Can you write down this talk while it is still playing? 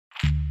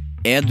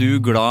du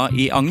glad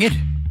I anger?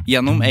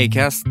 Gjennom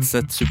Acast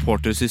sitt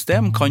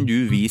supportersystem kan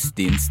du vise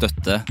din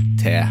støtte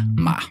til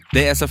meg.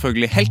 Det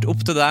selvfølgelig helt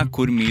opp til deg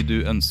hvor mye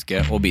du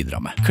ønsker å bidra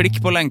med.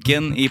 Klikk på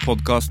lenken I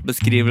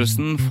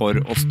podcastbeskrivelsen for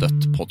å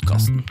støtte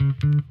podcasten.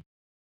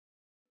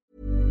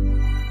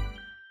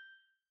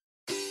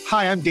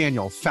 Hi, I'm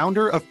Daniel,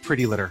 founder of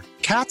Pretty Litter.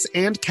 Cats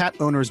and cat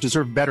owners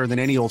deserve better than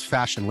any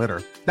old-fashioned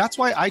litter. That's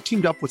why I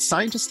teamed up with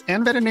scientists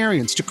and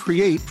veterinarians to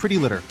create Pretty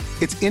Litter.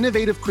 Its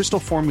innovative crystal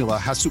formula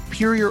has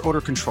superior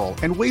odor control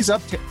and weighs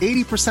up to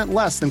 80%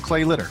 less than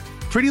clay litter.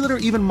 Pretty Litter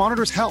even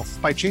monitors health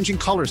by changing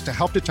colors to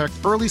help detect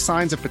early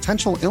signs of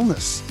potential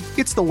illness.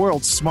 It's the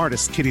world's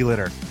smartest kitty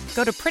litter.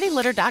 Go to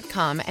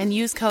prettylitter.com and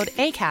use code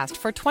ACAST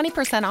for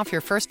 20% off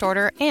your first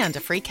order and a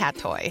free cat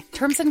toy.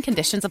 Terms and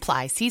conditions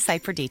apply. See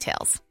site for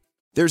details.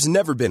 There's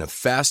never been a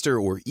faster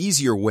or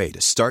easier way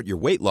to start your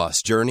weight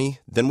loss journey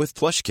than with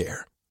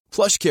PlushCare.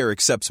 PlushCare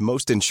accepts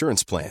most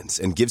insurance plans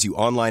and gives you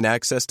online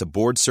access to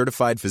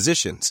board-certified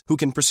physicians who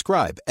can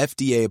prescribe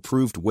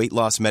FDA-approved weight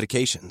loss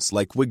medications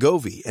like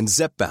Wegovy and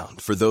Zepbound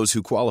for those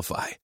who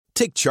qualify.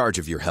 Take charge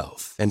of your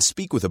health and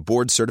speak with a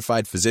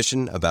board-certified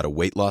physician about a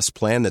weight loss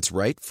plan that's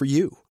right for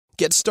you.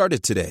 Get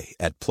started today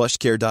at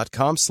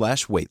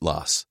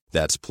plushcare.com/weightloss.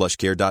 That's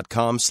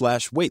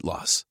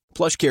plushcare.com/weightloss.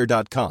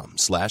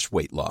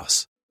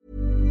 plushcare.com/weightloss.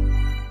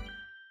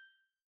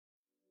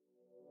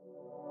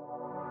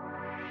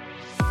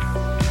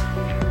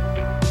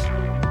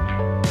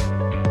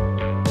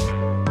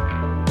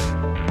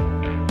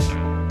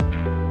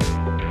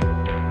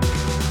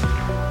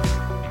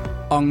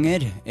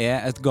 Anger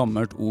et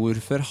gammelt ord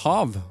for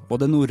hav, og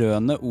det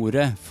norrøne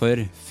ordet for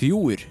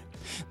fjord.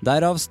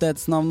 Derav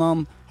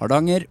stedsnavnene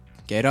Hardanger,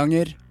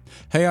 Geiranger,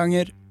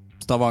 Høyanger,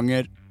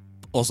 Stavanger,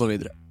 og så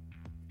videre.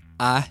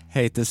 Jeg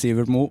heter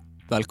Sivert Mo.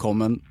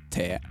 Velkommen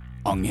til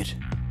Anger.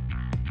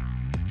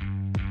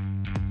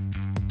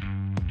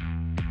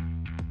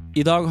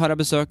 I dag har jeg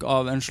besøk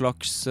av en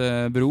slags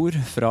bror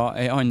fra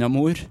en annen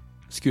mor,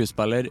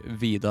 skuespiller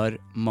Vidar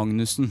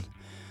Magnussen.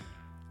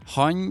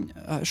 Han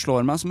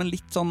slår meg som en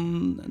litt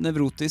sånn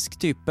nevrotisk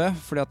type,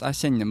 fordi at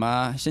jeg kjenner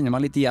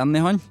meg litt igjen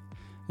I han,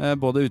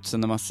 både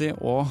utseendemessig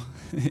og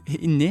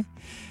inni.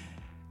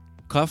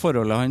 Hva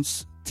forholdet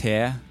hans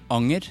til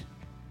anger?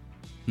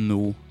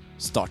 Nå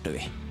starter vi.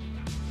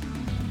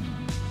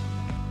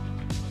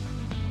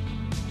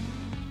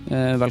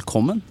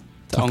 Velkommen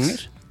til Anger.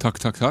 Takk.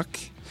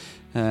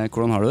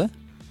 Hvordan har du det?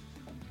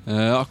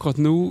 Akkurat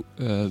nå,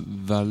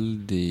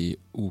 veldig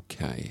ok.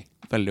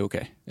 Veldig ok.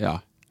 Ja.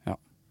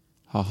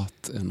 Har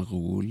hatt en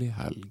rolig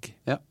helg.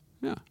 Ja,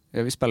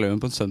 vi spiller jo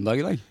på en søndag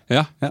I dag.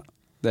 Ja.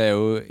 Det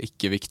jo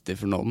ikke viktig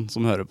for noen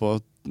som hører på,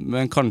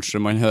 men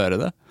kanskje man hører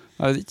det.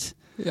 Jeg vet ikke.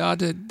 Ja,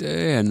 det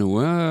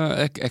noe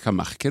jeg kan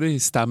merke det I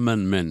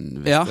stemmen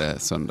min hvis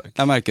det søndag.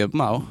 Jeg merker det på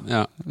meg også.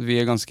 Ja.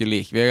 Vi ganske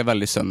like. Vi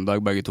veldig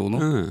søndag begge to nå.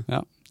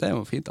 Ja, det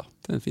jo fint da.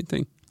 Det en fin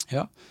ting.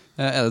 Ja.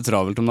 Det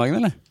travelt om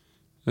dagen, eller?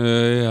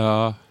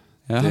 Ja.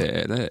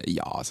 Det.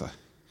 Ja, altså.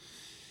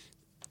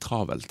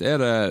 Travelt.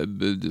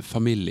 Det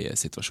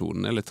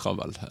familiesituasjonen litt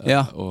travel.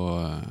 Ja.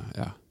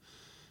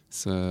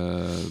 Så,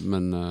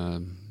 men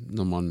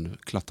når man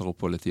klatrer opp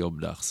på litt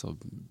jobb der, så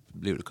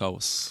blir det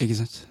kaos. Ikke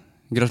sant?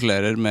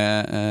 Gratulerer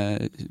med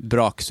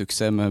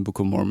braksuksess med Book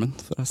of Mormon,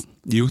 forresten.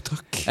 Jo,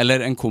 takk. Eller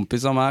en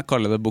kompis av meg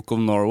kaller det Book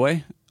of Norway,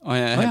 og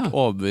jeg helt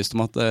overbevist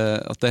om at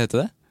det heter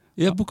det.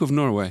 Ja, Book of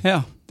Norway.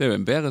 Ja. Det jo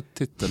en bedre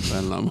titel på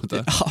en eller annen måte.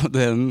 Ja,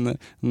 det en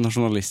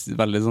nasjonalist,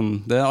 veldig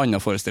sånn, det en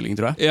annen forestilling,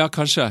 tror jeg. Ja,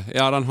 kanskje.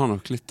 Ja, den har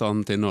nok litt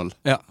annet innhold.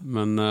 Ja.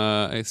 Men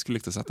jeg skulle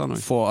likt å sette den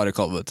også. Få Are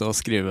Kalve til å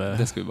skrive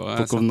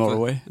Book of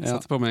Norway.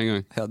 Sette på med en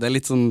gang. Ja, det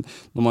litt sånn,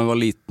 når man var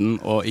liten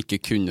og ikke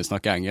kunne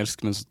snakke engelsk,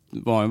 men så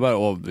var man bare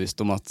overbevist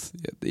om at,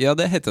 ja,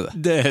 det heter det.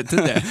 Det heter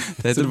det.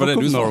 Det heter Book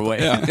of Norway.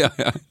 Ja.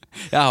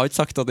 Jeg har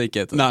ikke sagt at det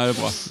ikke heter det. Nei, det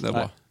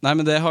bra. Nei,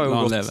 men det har jo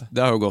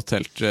gått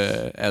helt,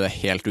 det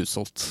helt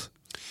utsolgt?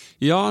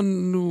 Ja,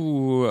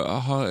 nå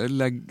har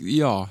jeg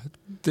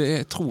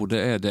tror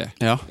det det.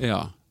 Ja.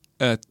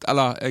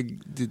 Eller,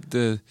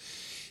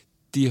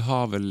 de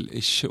har vel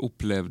ikke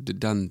opplevd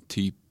den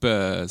type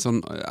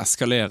sånn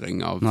eskalering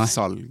av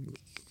salg.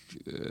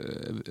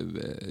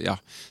 Ja,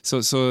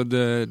 så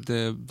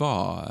det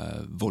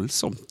var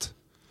voldsomt.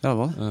 Ja,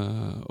 hva?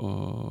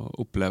 Å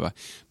oppleve.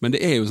 Men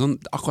det jo sånn,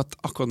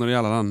 akkurat når det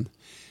gjelder den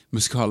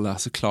musikalen der,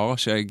 så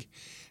jeg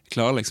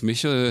klarer liksom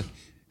ikke å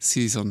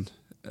si sånn,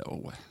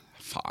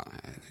 faen,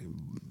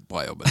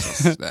 bra jobbet,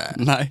 altså.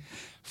 Nei.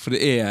 For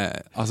det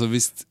altså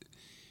hvis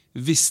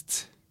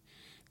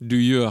du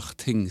gjør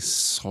ting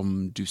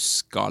som du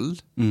skal,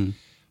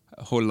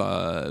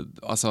 holder,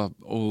 altså,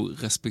 og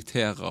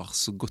respekterer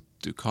så godt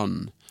du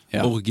kan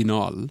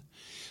originalen,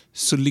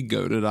 så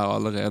ligger jo det der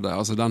allerede.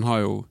 Altså, den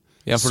har jo...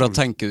 Ja, for da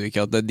tenker du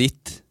ikke at det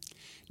ditt?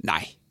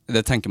 Nei.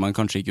 Det tenker man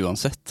kanskje ikke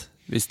uansett,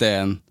 hvis det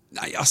en...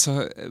 Nei,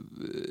 altså,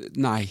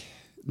 nei.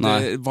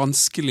 Det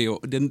vanskelig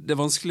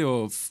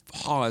å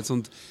ha et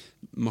sånt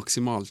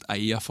maksimalt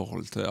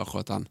eierforhold til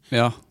akkurat den.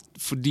 Ja.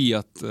 Fordi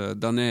at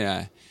den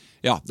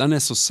Ja, den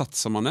så satt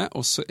som han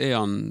og så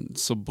han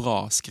så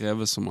bra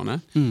skrevet som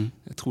han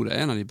Jeg tror det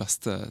en av de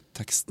beste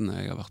tekstene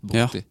jeg har vært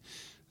borti.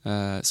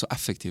 Så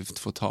effektivt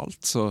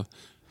fortalt. Så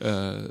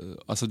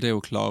altså det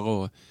å klare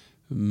å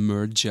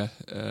merge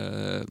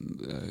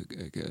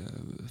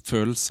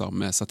følelser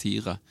med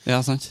satire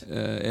sant.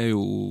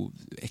 Jo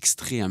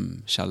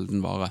ekstrem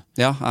sjelden vare.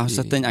 Ja, jeg har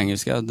sett den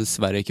engelske. Jeg har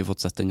dessverre ikke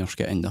fått sett den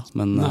norske enda,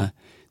 men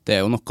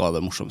det jo noe av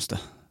det morsomste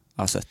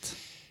jeg har sett.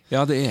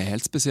 Ja, det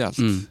helt spesielt.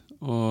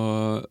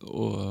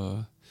 Og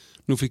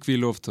nå fikk vi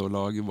lov til å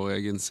lage vår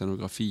egen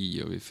scenografi,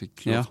 og vi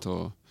fikk lov til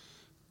å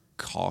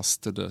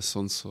kaste det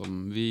sånn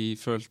som vi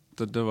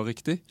følte det var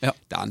riktig.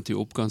 Det endte jo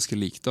opp ganske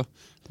likt da.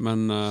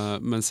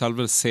 Men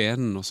selve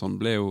scenen og sånn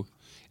jo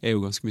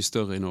ganske mye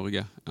større i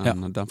Norge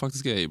enn den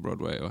faktisk i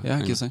Broadway. Ja,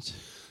 ikke sant.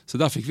 Så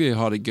der fikk vi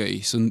ha det gøy.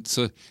 Så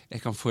jeg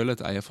kan føle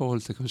et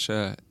eierforhold til kanskje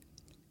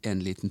en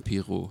liten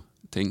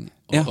pyro-ting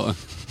og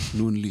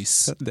noen lys.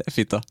 Det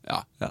fint da. Ja.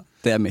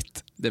 Det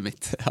mitt. Det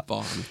mitt,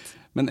 bare mitt.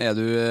 Men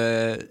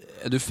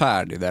du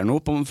ferdig der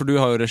nå? For du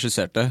har jo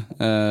regissert det.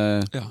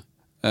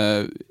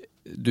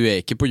 Du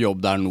ikke på jobb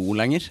der nå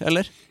lenger,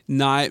 eller?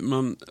 Nei,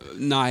 nå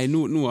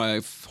har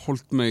jeg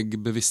holdt meg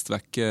bevisst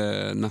vekke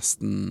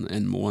nesten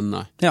en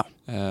måned.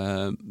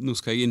 Nå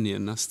skal jeg inn i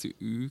neste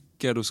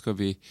uke, da skal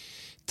vi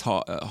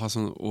ha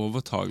sånne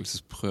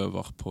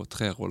overtagelsesprøver på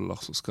 3 roller,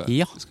 så skal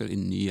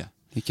inn nye.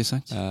 Ikke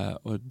sant?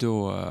 Og da...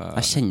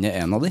 Jeg kjenner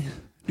en av de.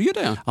 Du gjør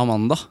det, ja?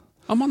 Amanda,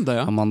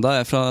 ja. Amanda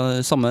fra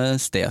samme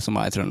sted som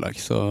meg i Trøndelag,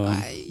 så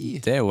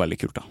det jo veldig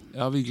kult da.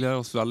 Ja, vi gleder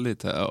oss veldig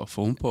til å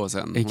få henne på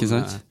scenen. Ikke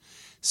sant?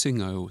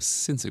 Synger jo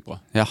sinnssykt bra.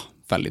 Ja,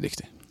 veldig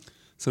dyktig.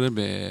 Så det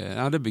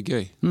blir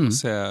gøy å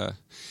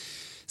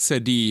se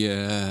de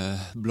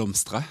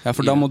blomstre. Ja,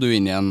 for da må du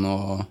inn igjen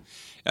og...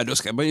 Ja, da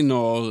skal jeg bare inn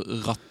og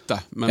ratte.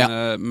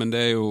 Men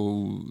det jo...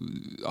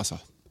 Altså,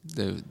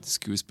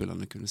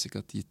 skuespillerne kunne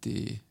sikkert gitt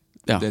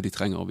det de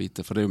trenger å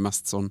vite. For det jo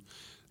mest sånn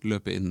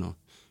løpe inn og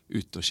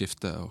ut og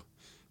skifte, og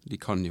de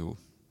kan jo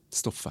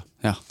stoffet.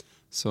 Ja.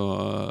 Så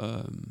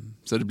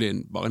det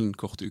blir bare en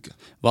kort uke.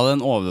 Var det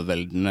en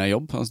overveldende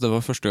jobb? Altså, det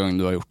var første gang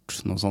du har gjort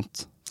noe sånt?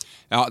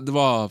 Ja, det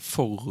var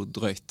for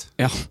drøyt.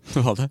 Ja,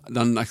 det var det.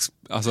 Den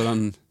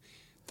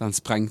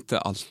sprengte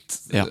alt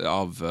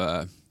av...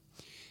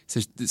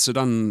 Så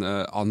den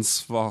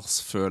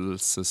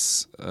ansvarsfølelses...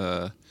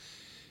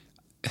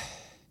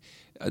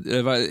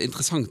 det var et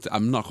interessant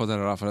emne akkurat det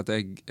der, for at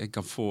jeg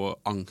kan få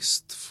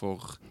angst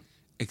for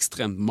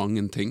ekstremt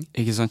mange ting.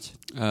 Ikke sant?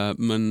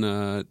 Men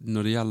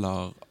når det gjelder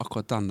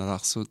akkurat den der,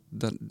 så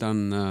det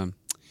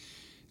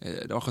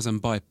akkurat en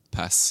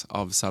bypass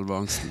av selve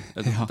angsten.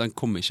 Den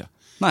kom ikke.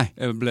 Nei.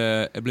 Jeg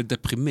ble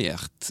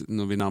deprimert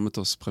når vi nærmet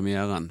oss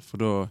premieren,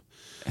 for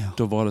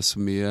da var det så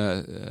mye...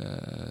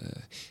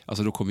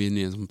 altså da kom vi inn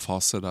i en sånn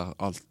fase der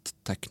alt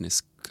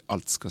teknisk,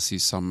 alt skal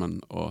sys sammen,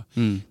 og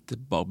det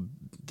bare...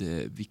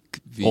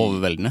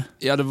 overveldende?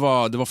 Ja, det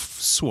var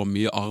så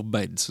mye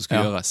arbeid som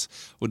skulle gjøres,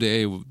 og det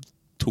jo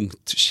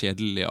tungt,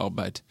 kjedelig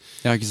arbeid.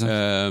 Ja, ikke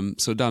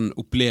sant? Så den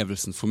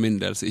opplevelsen for min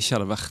del, som ikke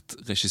hadde vært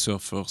regissør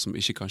før, som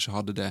ikke kanskje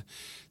hadde det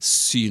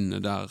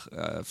synet der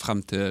frem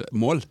til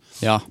mål,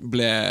 da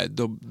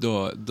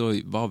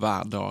var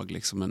hver dag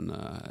liksom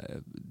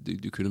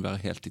du kunne være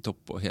helt i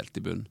topp og helt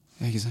i bunn.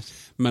 Ja, ikke sant?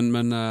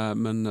 Men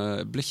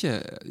ble ikke...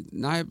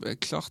 Nei,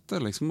 jeg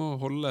klarte liksom å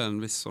holde en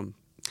viss sånn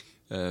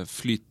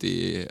flyt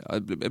i...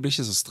 Jeg ble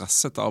ikke så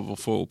stresset av å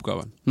få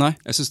oppgaven. Nei.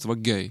 Jeg synes det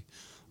var gøy.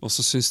 Og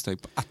så synes jeg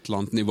på et eller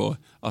annet nivå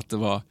at det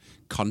var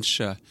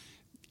kanskje...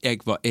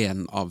 Jeg var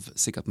en av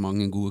sikkert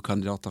mange gode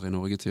kandidater i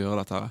Norge til å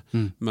gjøre dette.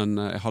 Men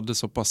jeg hadde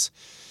såpass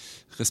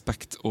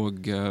respekt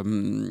og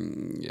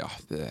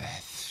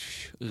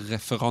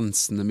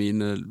referansene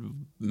mine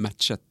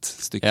matchet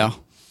stykker. Ja.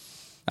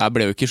 Jeg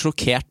ble jo ikke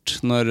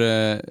sjokkert når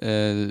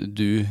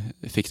du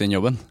fikk den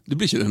jobben. Du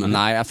blir ikke det?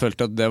 Nei, jeg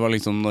følte at det var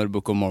liksom når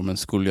Book of Mormon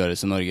skulle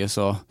gjøres i Norge,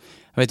 så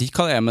jeg vet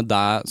ikke hva det med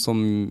deg som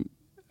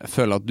jeg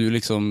føler at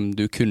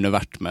du kunne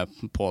vært med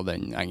på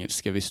den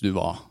engelske hvis du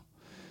var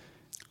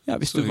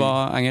hvis du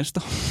var engelsk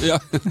da. Ja.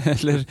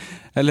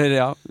 eller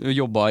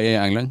jobbet i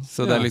England.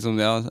 Så det liksom,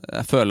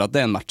 jeg føler at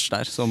det en match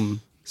der som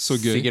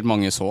sikkert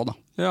mange så da.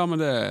 Ja, men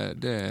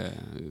det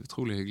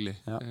utrolig hyggelig.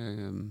 Ja.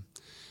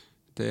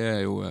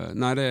 Det jo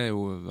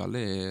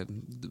veldig...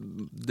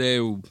 Det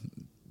jo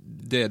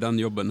det den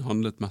jobben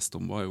handlet mest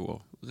om, var jo å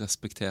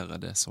respektere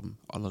det som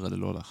allerede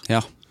lå der.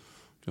 Ja.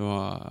 Det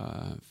var...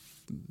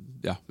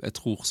 jeg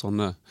tror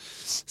sånne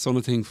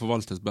ting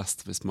forvaltes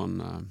best hvis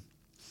man...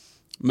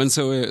 Men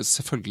så det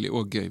selvfølgelig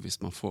også gøy hvis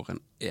man får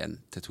en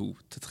 1 til 2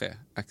 til 3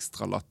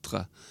 ekstra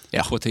lattere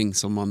på ting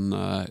som man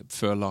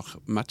føler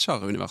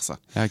matcher universet.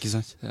 Ja, ikke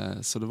sant?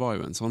 Så det var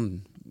jo en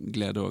sånn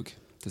glede også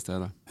til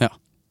stede. Ja.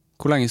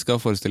 Hvor lenge skal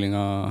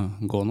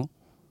forestillingen gå nå?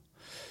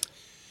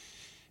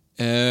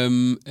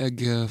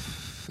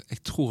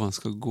 Jeg tror han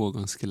skal gå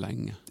ganske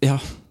lenge.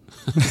 Ja.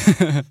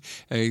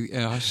 Jeg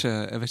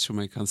vet ikke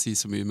om jeg kan si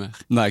så mye mer.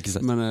 Nei, ikke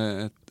sant. Men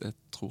jeg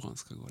tror han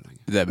skal gå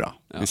lenge. Det er bra,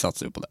 vi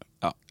satser jo på det.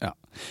 Ja.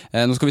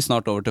 Nå skal vi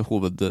snart over til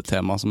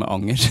hovedtema som er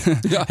anger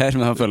her,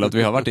 men jeg føler at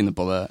vi har vært inne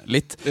på det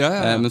litt.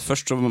 Men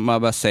først så må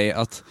jeg bare si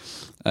at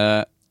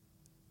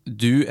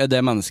du er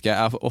det mennesket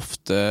jeg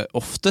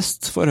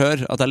oftest får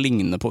høre at jeg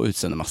ligner på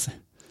utseendemessig.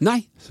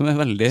 Nei, som er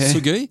veldig... Så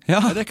gøy. Ja,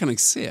 det kan jeg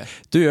se.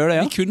 Du gjør det,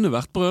 ja. Vi kunne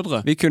vært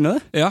brødre. Vi kunne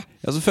det? Ja.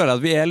 Ja, så føler jeg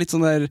at vi er litt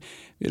sånn der,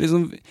 vi er litt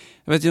sånn,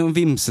 jeg vet ikke,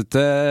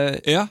 vimsete...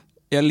 Ja.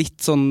 Jeg er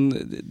litt sånn,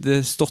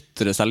 det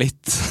stotrer seg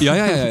litt. Ja.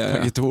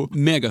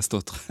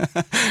 Megastotter.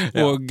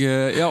 Og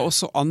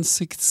også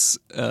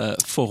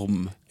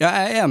ansiktsform. Ja,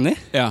 jeg er enig.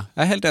 Ja.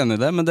 Jeg er helt enig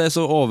i det, men det er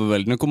så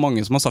overveldende hvor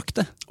mange som har sagt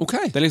det. Ok.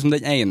 Det er liksom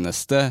den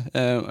eneste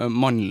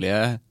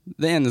mannlige,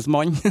 det eneste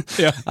mann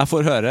jeg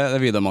får høre, det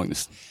er Vidar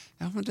Magnussen.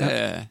 Ja, men det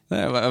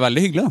er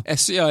veldig hyggelig da.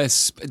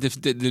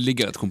 Det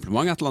ligger et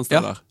kompliment et eller annet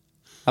sted der.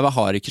 Jeg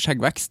har ikke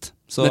skjeggvekst.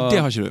 Så... Nei,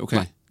 det har ikke du, ok.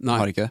 Nei.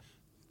 Har ikke det.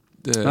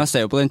 Men jeg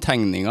ser jo på den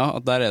tegninga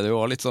at der er det jo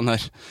også litt sånn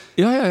her.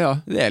 Ja.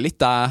 Det er litt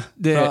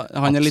det.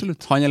 Han er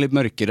litt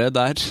mørkere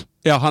der.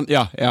 Ja.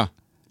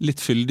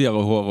 Litt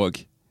fyldigere hår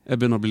også. Jeg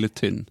begynner å bli litt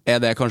tynn.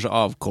 Er det kanskje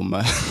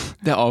avkommet?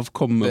 Det er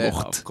avkommet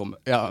vårt.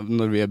 Ja,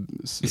 når vi er...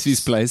 Hvis vi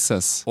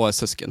spleises. Og er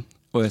søsken.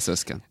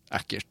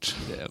 Ekkelt.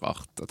 Det er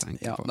rart å tenke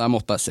på. Ja, der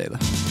måtte jeg si det.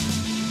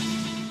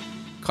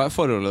 Hva er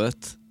forholdet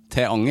ditt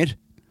til anger?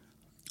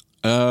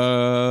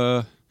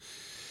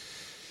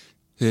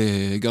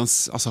 Jeg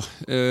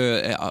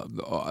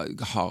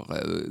har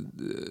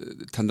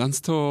tendens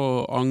til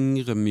å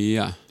angre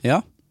mye. Ja.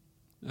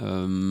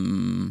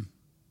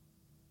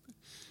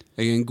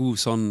 Jeg er en god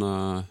sånn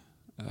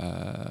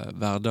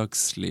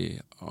hverdagslig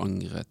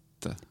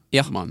angrete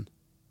mann.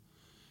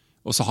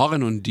 Og så har jeg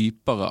noen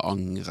dypere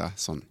angre,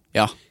 sånn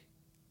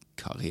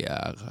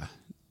karriere,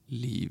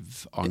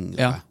 liv,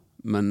 angre.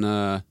 Men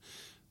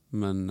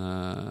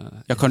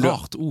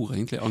rart ord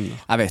egentlig, anger.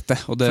 Jeg vet det.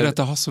 For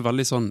dette har så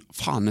veldig sånn,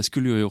 faen, jeg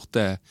skulle jo gjort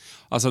det.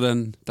 Altså,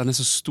 den er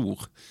så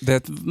stor. Det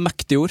er et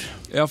mektig ord.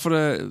 Ja, for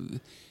det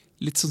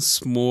litt sånn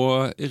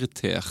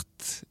småirritert.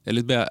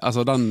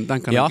 Altså, den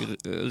kan jeg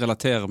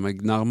relatere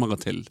meg nærmere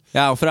til.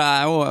 Ja, for jeg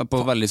er jo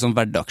på veldig sånn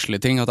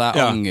hverdagslige ting, at jeg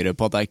angrer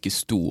på at jeg ikke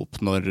sto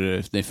opp når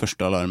den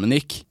første alarmen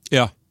gikk.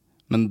 Ja.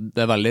 Men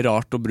det er veldig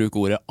rart å bruke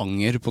ordet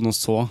anger på noe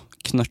så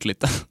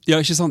knøttlite. Ja,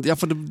 ikke sant? Ja,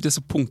 for det er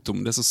så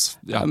punktum. Det er så,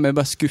 men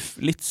bare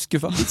litt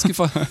skuffa.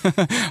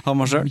 Har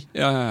man selv.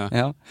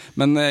 Ja.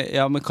 Men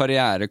med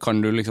karriere kan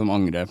du liksom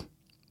angre.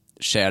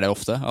 Skjer det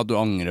ofte? At du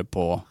angrer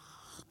på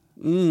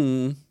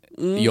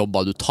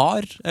jobber du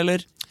tar,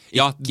 eller?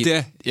 Ja,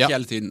 det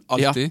hele tiden.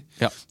 Alltid.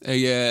 Ja.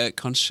 Jeg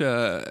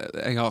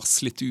har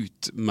slitt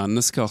ut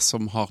mennesker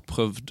som har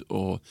prøvd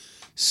å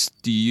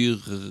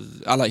styre,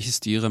 eller ikke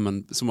styre,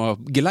 men som har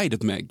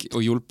geleidet meg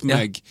og hjulpet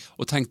meg,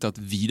 og tenkt at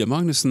Vidar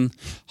Magnussen,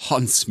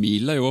 han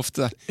smiler jo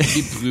ofte.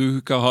 De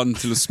bruker han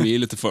til å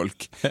smile til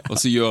folk, og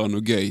så gjør han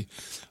noe gøy.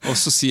 Og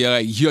så sier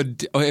jeg,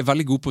 og jeg er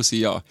veldig god på å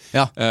si ja.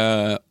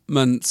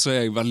 Men så er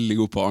jeg veldig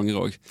god på å angre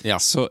også.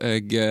 Så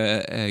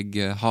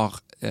jeg har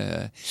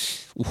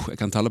jeg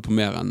kan telle på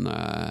mer enn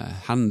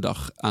hender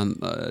enn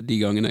de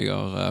gangene jeg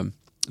har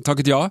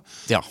takket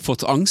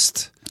fått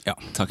angst,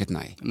 takket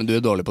nei. Men du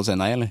er dårlig på å si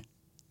nei, eller?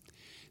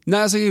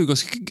 Nei, altså jeg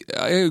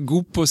er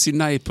god på å si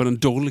nei på den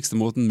dårligste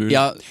måten mulig.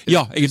 Jeg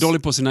er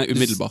dårlig på å si nei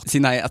umiddelbart. Si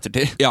nei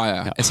ettertid? Ja,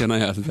 jeg sier nei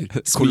ettertid.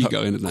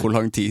 Smiger inn et nei. Hvor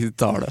lang tid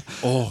tar det?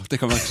 Det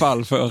kan være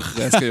kveld før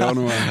jeg skal gjøre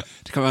noe.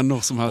 Det kan være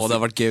når som helst. Det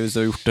har vært gøy hvis du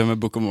har gjort det med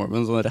Book of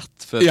Mormon, sånn rett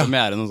før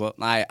premieren og så.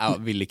 Nei, jeg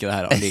vil ikke det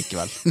her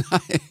allikevel.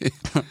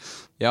 Nei.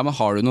 Ja, men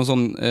har du noen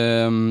sånn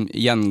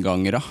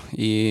gjengangere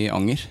i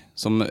anger?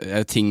 Som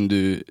er ting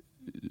du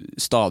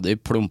stadig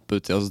plumper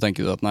ut i, og så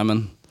tenker du at nei,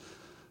 men...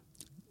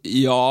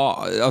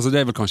 Ja, altså det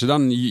er vel kanskje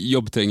den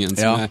jobbtingen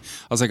som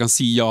altså jeg kan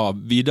si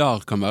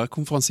Vidar kan være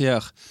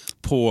konferansier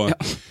på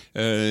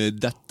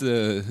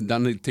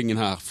denne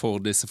tingen her for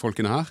disse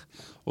folkene her,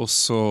 og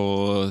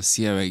så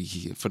sier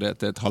jeg, for det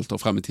er et halvt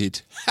år frem i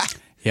tid,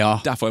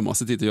 der får jeg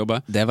masse tid til å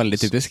jobbe. Det er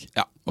veldig typisk.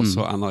 Og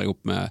så ender jeg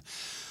opp med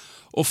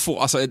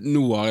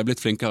nå har jeg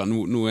blitt flinkere.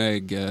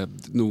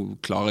 Nå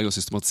klarer jeg å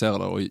systematisere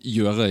det og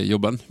gjøre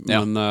jobben.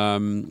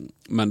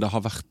 Men det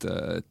har vært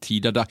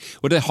tider der.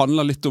 Og det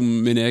handler litt om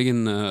min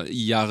egen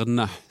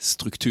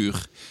hjernestruktur,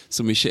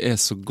 som ikke er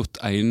så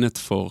godt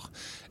egnet for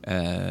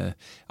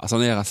altså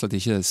han er rett og slett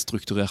ikke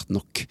strukturert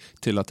nok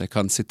til at jeg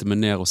kan sitte meg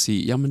ned og si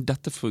ja, men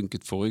dette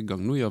funket forrige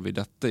gang, nå gjør vi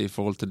dette i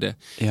forhold til det.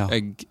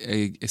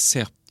 Jeg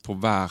ser på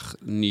hver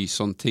ny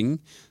sånn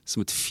ting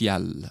som et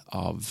fjell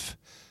av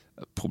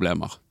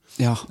problemer.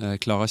 Jeg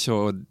klarer ikke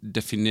å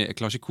definere, jeg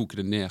klarer ikke å koke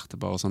det ned til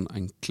bare sånne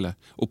enkle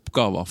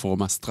oppgaver for å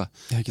mestre.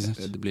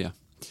 Det blir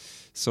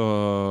så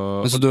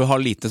du har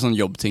lite sånn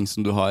jobbting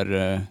som du har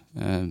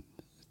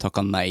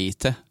takket nei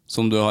til,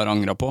 som du har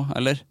angret på,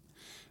 eller?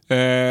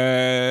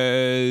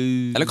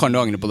 Eller kan du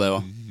angre på det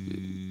også?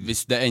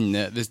 Hvis det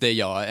ender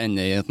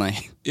i et nei?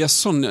 Ja,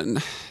 sånn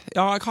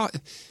jeg har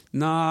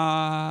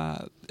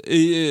Nei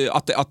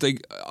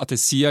at jeg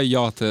sier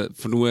ja til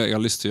for noe jeg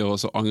har lyst til å gjøre,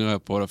 og så angrer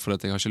jeg på det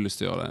fordi jeg har ikke lyst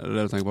til å gjøre det. Er det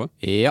det du tenker på?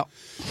 Ja.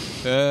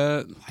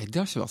 Nei, det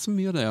har ikke vært så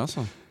mye av det,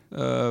 altså.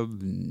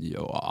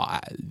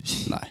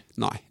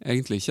 Nei,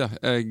 egentlig ikke.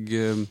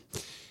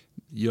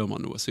 Gjør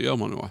man noe, så gjør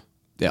man noe.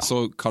 Ja. Så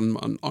kan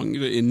man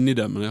angre inni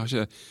det, men jeg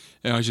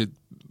har ikke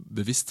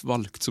bevisst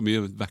valgt så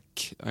mye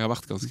vekk. Jeg har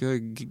vært ganske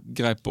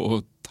grei på å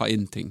ta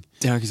inn ting.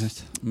 Det har jeg ikke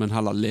sett. Men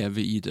heller leve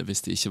i det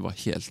hvis det ikke var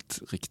helt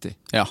riktig.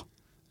 Ja.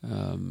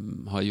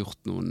 Har gjort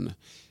noen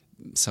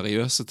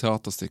seriøse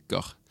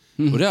teaterstykker.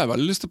 Og det har jeg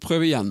veldig lyst til å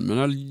prøve igjen, men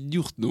jeg har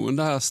gjort noen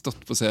der jeg har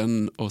stått på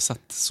scenen og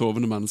sett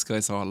sovende mennesker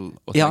i salen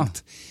og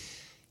tenkt,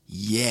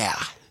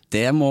 yeah!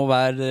 Det må jo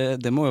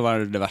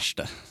være det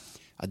verste.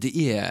 Ja, det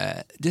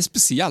er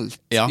spesielt.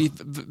 Ja. I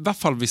hvert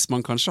fall hvis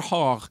man kanskje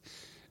har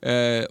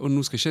og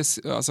nå skal ikke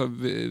altså,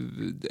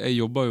 jeg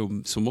jobber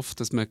jo som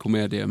oftest med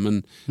komedie,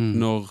 men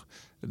når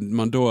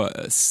man da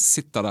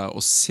sitter der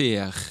og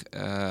ser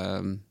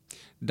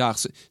der,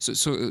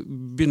 så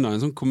begynner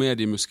en sånn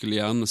komediemuskel i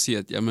hjernen å si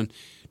at ja, men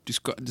det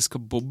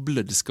skal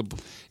boble, det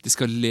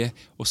skal le,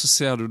 og så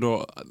ser du da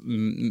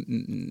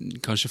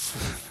kanskje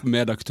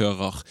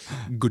medaktører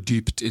gå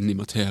dypt inn i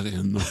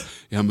materien, og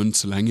ja, men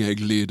så lenge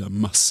jeg lider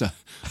masse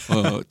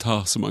og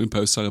tar så mange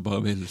pauser jeg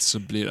bare vil, så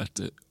blir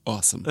dette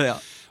awesome.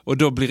 Ja. Og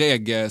da blir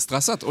jeg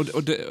stresset,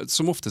 og det,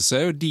 som oftest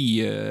så jo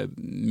de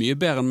mye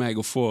bedre enn meg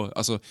å få,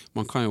 altså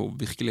man kan jo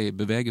virkelig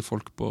bevege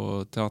folk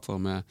på teater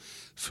med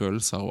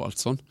følelser og alt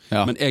sånn,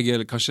 men jeg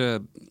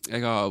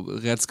har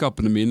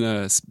redskapene mine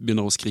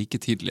begynner å skrike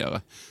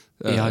tidligere,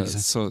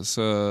 så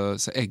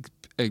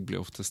jeg blir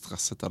ofte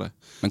stresset av det.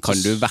 Men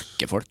kan du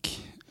vekke folk?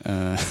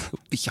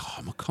 Ja,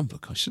 man kan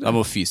vel kanskje det. Det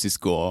må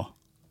fysisk gå.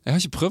 Jeg har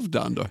ikke prøvd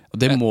det enda.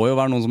 Og det må jo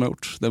være noen som har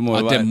gjort. Det må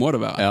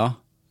det være. Ja.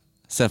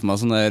 Se for meg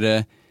sånn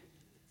der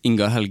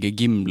Inga Helge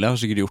Gimle har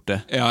sikkert gjort det.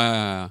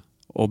 Ja.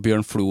 Og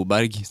Bjørn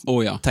Floberg.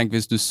 Ja. Tenk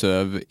hvis du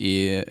søv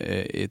i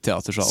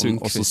teatersalen,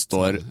 og så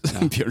står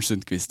Bjørn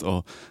Sundquist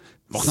og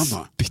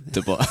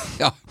spytter på deg.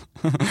 Ja.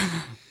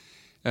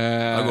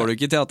 Da går du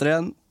ikke i teater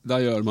igjen.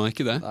 Da gjør man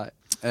ikke det. Nei.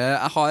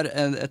 Jeg har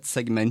et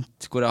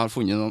segment hvor jeg har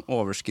funnet noen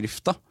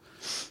overskrifter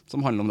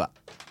som handler om det.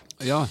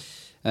 Ja.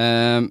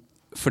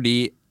 Fordi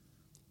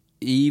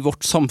i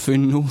vårt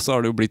samfunn nå så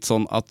har det jo blitt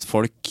sånn at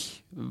folk,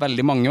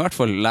 veldig mange i hvert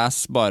fall,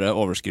 leser bare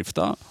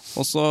overskrifter,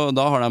 og så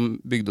da har de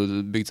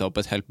bygd seg opp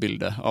et helt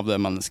bilde av det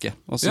mennesket,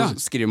 og så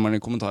skriver man i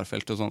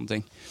kommentarfelt og sånne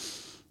ting.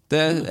 Det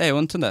jo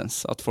en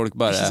tendens at folk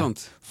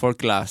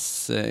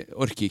leser,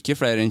 orker ikke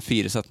flere enn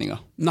 4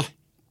 setninger. Nei.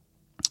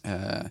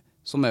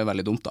 Som jo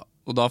veldig dumt da.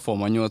 Og da får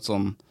man jo et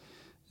sånn,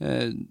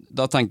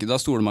 da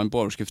stoler man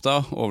på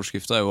overskrifter.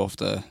 Overskrifter jo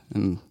ofte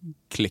en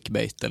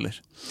clickbait, eller...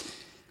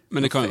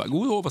 Men det kan jo være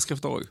gode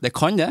overskrifter også. Det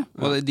kan det,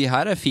 og de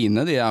her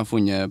fine, de jeg har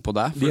funnet på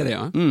deg. De det,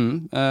 ja.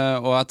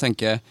 Og jeg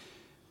tenker,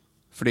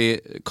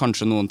 fordi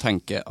kanskje noen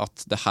tenker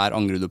at det her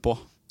angrer du på,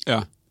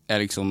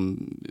 liksom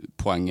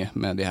poenget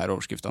med de her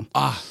overskriftene.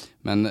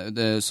 Men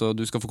så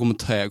du skal få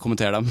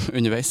kommentere dem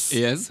underveis.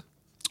 Yes.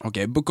 Ok,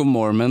 Book of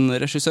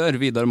Mormon-regissør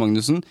Vidar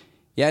Magnussen.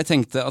 Jeg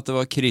tenkte at det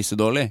var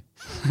krisedårlig.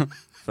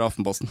 Fra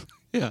Aftenposten.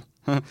 Ja.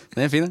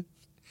 Den fin,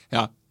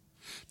 ja.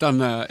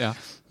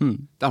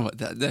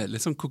 Det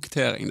litt sånn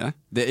kokettering,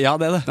 det. Ja,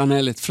 det det. Den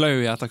litt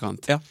flau i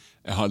etterkant. Ja.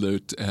 Jeg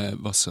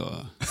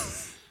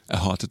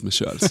hatet meg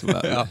selv så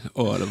veldig,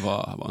 og det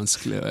var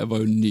vanskelig, og jeg var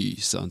jo ny,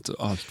 sant, og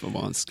alt var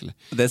vanskelig.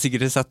 Det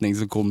sikkert en setning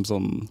som kom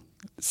sånn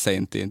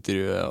sent i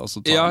intervjuet, og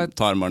så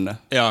tar man det.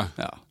 Ja.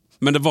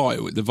 Men det var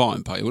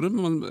en periode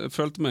man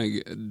følte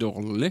meg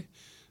dårlig,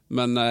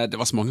 men det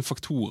var så mange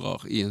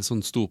faktorer i en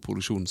sånn stor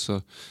produksjon, så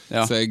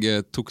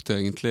jeg tok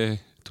det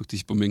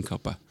ikke på min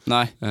kappe.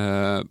 Nei.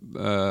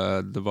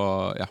 Det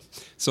var,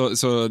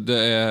 så det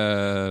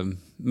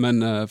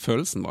men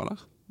følelsen var der.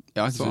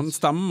 Ja, så han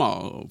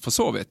stemmer for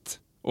så vidt.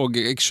 Og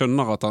jeg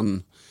skjønner at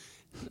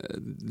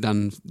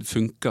den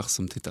funker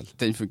som titel.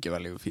 Den funker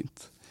veldig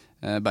fint.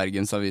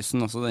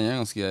 Bergensavisen også, den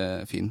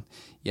ganske fin.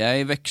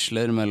 Jeg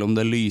veksler mellom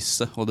det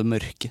lyse og det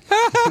mørke.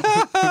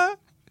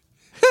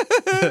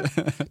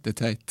 Det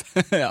teit.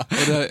 Ja.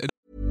 Og det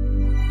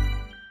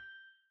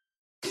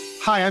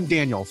Hi, I'm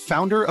Daniel,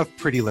 founder of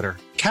Pretty Litter.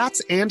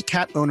 Cats and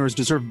cat owners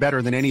deserve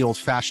better than any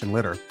old-fashioned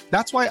litter.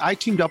 That's why I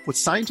teamed up with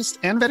scientists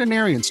and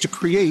veterinarians to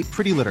create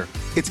Pretty Litter.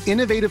 Its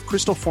innovative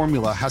crystal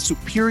formula has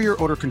superior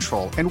odor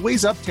control and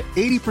weighs up to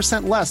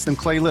 80% less than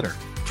clay litter.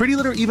 Pretty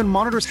Litter even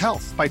monitors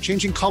health by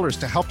changing colors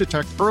to help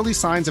detect early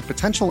signs of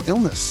potential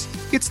illness.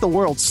 It's the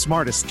world's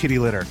smartest kitty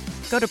litter.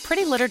 Go to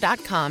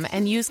prettylitter.com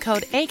and use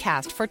code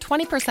ACAST for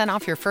 20%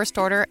 off your first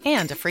order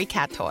and a free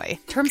cat toy.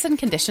 Terms and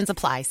conditions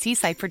apply. See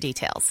site for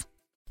details.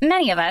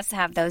 Many of us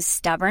have those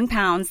stubborn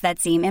pounds that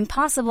seem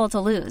impossible to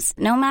lose,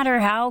 no matter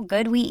how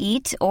good we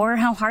eat or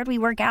how hard we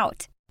work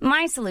out.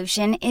 My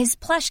solution is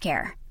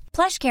PlushCare.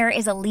 PlushCare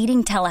is a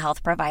leading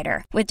telehealth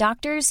provider with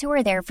doctors who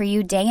are there for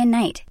you day and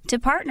night to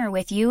partner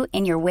with you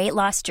in your weight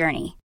loss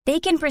journey. They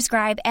can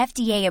prescribe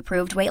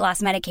FDA-approved weight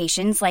loss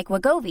medications like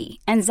Wegovy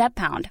and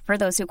Zepbound for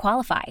those who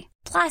qualify.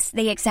 Plus,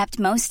 they accept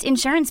most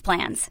insurance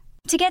plans.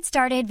 To get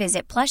started,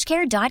 visit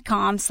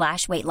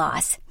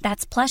plushcare.com/weightloss.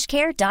 That's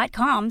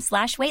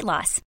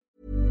plushcare.com/weightloss.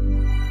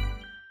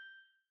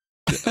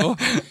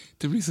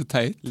 Det blir så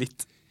teit.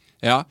 Litt.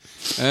 Ja. Og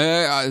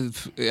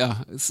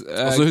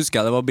så husker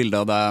jeg det var bilder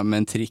av deg med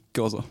en trikk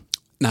også.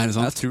 Nei, er det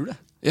sant? Jeg tror det.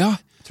 Ja.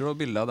 Jeg tror det var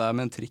bilder av deg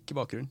med en trikk i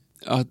bakgrunnen.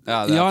 Ja,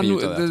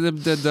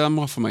 det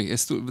demrer for meg.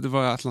 Det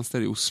var et eller annet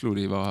sted i Oslo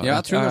de var. Ja,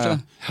 jeg tror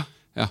kanskje.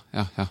 Ja.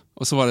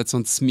 Og så var det et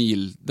sånt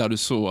smil der du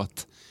så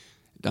at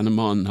denne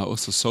mannen har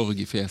også sorg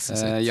i fjeset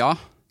sitt. Ja.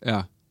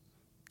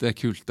 Det er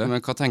kult, det.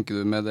 Men hva tenker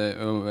du med det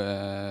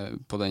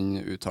på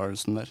den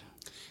uttalelsen der?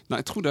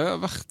 Nei, jeg tror det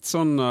har vært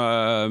sånn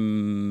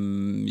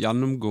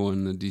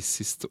gjennomgående de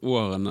siste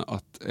årene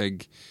at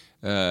jeg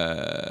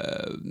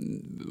har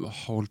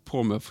holdt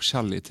på med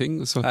forskjellige ting.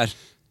 Og så, Her.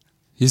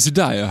 Så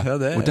der, ja. Ja,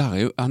 det. Og der er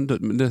jo enda,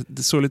 men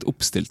det så litt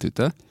oppstilt ut,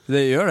 det.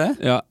 Det gjør det?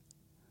 Ja.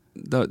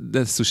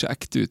 Det så ikke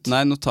ekte ut.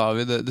 Nei, nå tar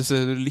vi det. Det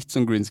ser litt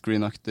sånn green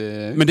screen-aktig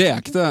ut. Men det er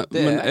ekte.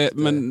 ekte.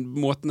 Men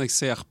måten jeg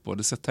ser på,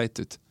 det ser teit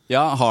ut.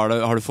 Ja, har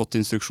du fått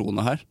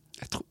instruksjoner her?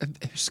 Jeg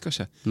husker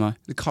ikke. Nei.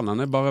 Det kan han.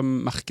 Jeg bare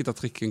merket at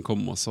trikken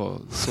kom, og så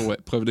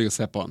prøvde jeg å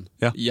se på han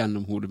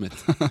gjennom hodet mitt.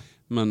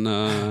 Men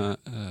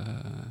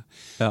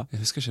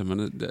jeg husker ikke.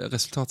 Men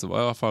resultatet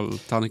var i hvert fall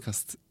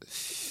terningkast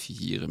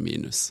 4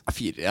 minus.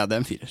 4, ja, det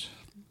er en 4.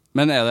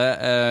 Men er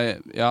det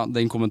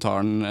den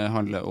kommentaren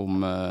handler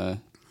om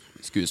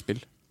skuespill?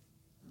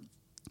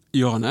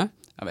 Gjør han det?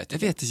 Jeg vet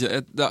ikke.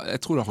 Jeg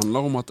tror det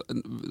handler om at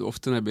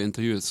ofte når jeg blir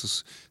intervjuet, så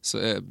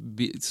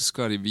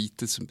skal de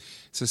vite, så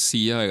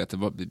sier jeg at jeg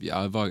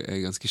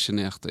er ganske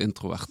genert og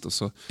introvert, og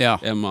så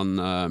er man,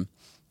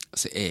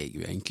 så er jeg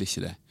jo egentlig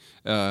ikke det.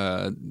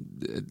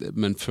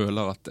 Men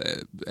føler at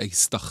jeg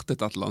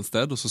startet et eller annet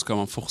sted, og så skal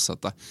man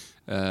fortsette.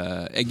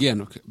 Jeg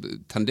nok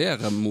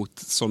tenderer mot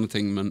sånne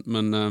ting,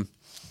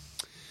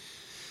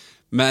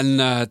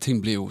 men ting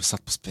blir jo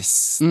satt på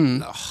spiss.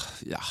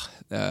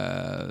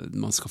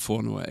 Man skal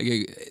få noe.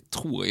 Jeg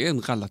tror jeg er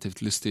en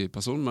relativt lystig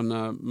person,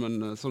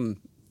 men sånn,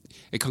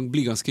 jeg kan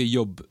bli ganske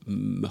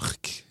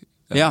jobbmørk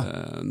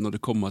når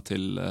det kommer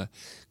til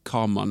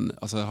hva man,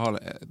 altså jeg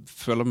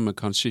føler meg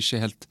kanskje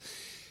ikke helt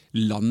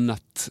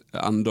landet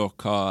enda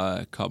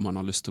hva man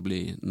har lyst til å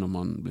bli når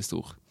man blir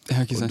stor.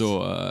 Og da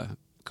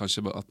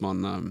kanskje at man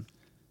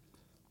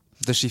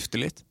det skifter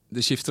litt?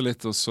 Det skifter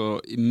litt, og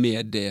så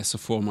med det så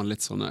får man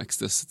litt sånne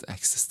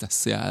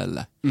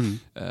eksistensielle.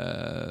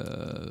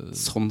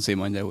 Sånn sier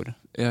man det ordet.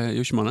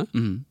 Gjør ikke man det?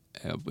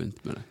 Jeg har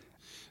begynt med det.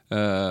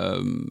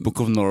 Book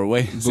of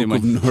Norway, sier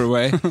man. Book of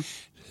Norway.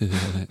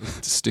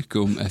 Et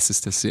stykke om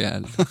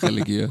eksistensiell,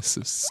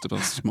 religiøse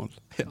spørsmål.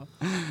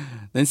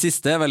 Den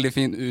siste er veldig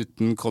fin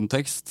uten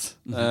kontekst.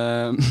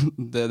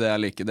 Det er det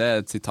jeg liker. Det er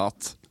et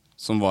sitat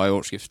som var i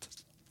overskrift,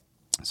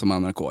 som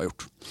NRK har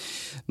gjort.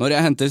 Når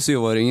jeg henter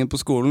 7-åringen på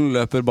skolen,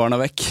 løper barna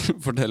vekk,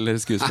 forteller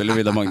skuespiller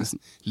Vidar Magnussen.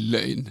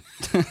 Løgn.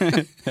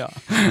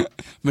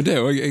 Men det er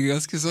jo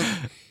ganske sånn,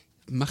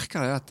 merker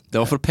jeg at det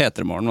var for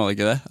P3-morgen, var det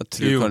ikke det? Jeg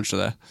tror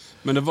kanskje det.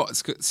 Men det var,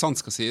 sant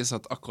skal sies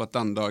at akkurat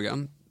den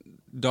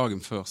dagen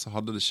før så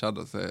hadde det skjedd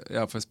at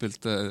for jeg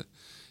spilte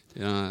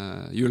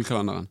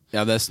julekalenderen.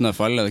 Ja, det er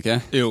Snøfall, er det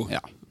ikke? Jo.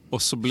 Ja. Og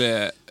så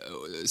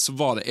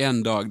var det en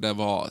dag det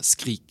var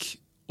skrik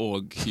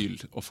og hyl,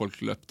 og folk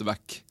løpte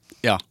vekk.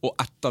 Ja. Og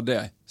etter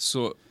det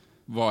så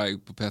var jeg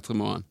på P3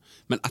 Morgen.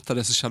 Men etter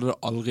det så skjedde det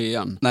aldri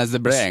igjen. Nei, så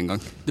det ble en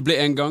gang. Det ble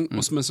en gang,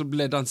 men så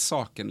ble den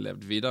saken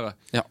levd videre.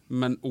 Ja.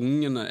 Men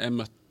ungene jeg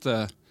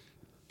møtte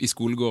i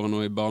skolegården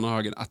og i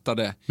barnehagen etter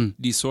det,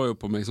 de så jo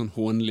på meg sånn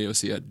hånlig og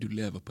sier, du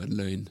lever på en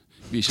løgn.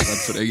 Vi er ikke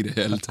redd for deg i det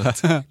hele tatt.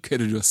 Hva er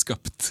det du har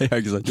skapt?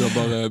 Du har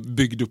bare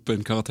bygd opp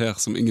en karakter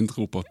som ingen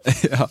tror på.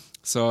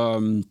 Så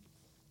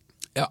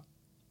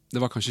det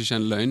var kanskje ikke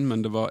en løgn,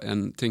 men det var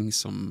en ting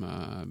som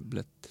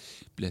ble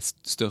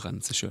større enn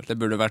seg selv. Det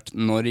burde vært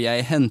når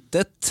jeg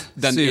hentet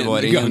den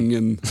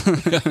 7-åringen.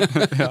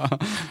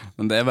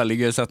 Men det er veldig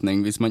gøy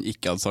setning hvis man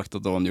ikke hadde sagt at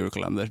det var en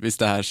julekalender. Hvis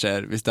det her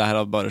skjer, hvis det her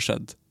hadde bare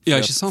skjedd.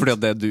 Ikke sant? Fordi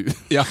at det er du.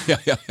 Ja.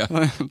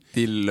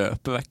 De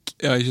løper vekk.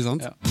 Ja, ikke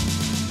sant? Ja.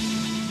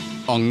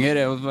 Anger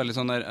er jo veldig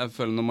sånn der, jeg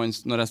føler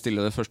når jeg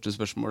stiller det første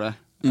spørsmålet,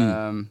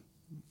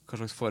 hva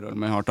slags forhold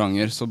man har til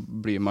anger, så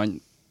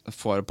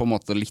får på en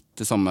måte litt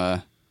det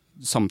samme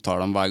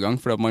samtalene hver gang,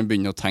 fordi at man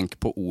begynner å tenke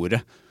på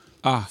ordet.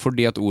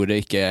 Fordi at ordet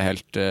ikke er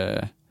helt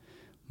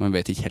man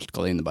vet ikke helt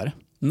hva det innebærer.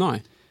 Nei.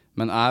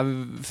 Men jeg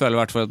føler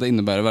i hvert fall at det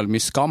innebærer veldig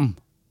mye skam.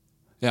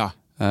 Ja.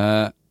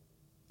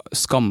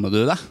 Skammer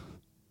du deg?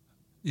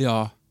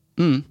 Ja.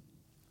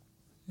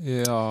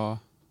 Ja.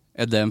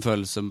 Er det en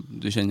følelse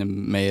du kjenner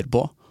mer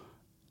på?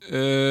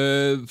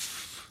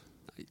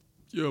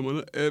 Gjør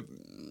man det?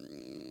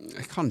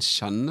 Jeg kan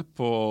kjenne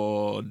på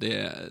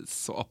det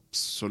så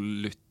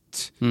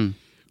absolutt.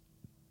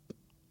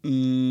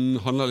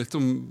 Handler litt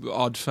om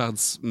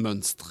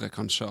adferdsmønstre,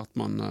 kanskje, at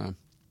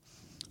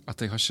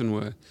jeg har ikke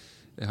noe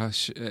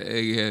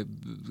Jeg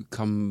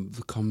kan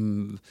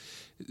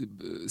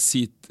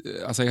si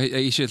altså jeg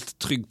er ikke helt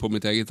trygg på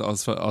mitt eget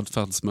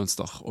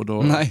adferdsmønster, og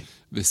da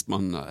hvis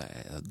man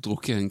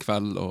drukker en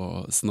kveld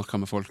og snakker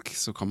med folk,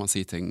 så kan man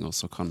si ting, og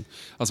så kan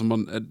altså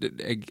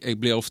jeg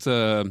blir ofte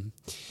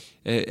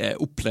jeg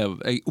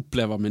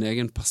opplever min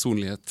egen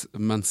personlighet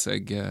mens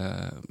jeg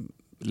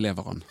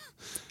lever den.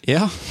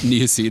 Ja.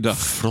 Nye sider.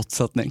 Flott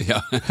setning.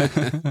 Ja.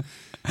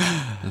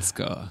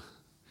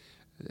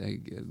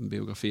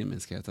 Biografien min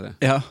skal hete det.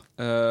 Ja.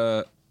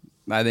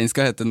 Nei, den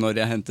skal hete Når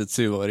jeg hentet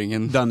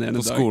 7-åringen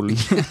på skolen.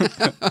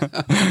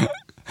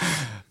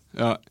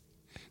 Ja.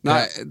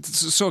 Nei,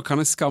 så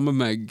kan jeg skamme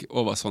meg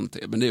over sånt,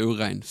 men det er jo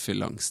ren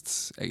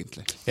fyllangst,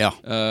 egentlig. Ja.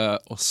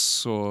 Og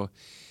så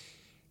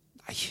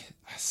nei,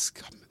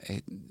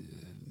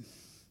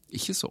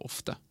 ikke så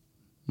ofte.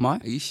 Nei.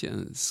 Jeg er ikke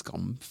en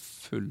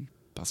skamfull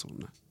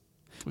person.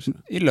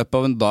 I løpet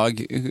av en dag,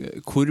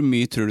 hvor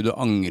mye tror du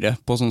angrer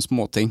på sånne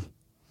småting?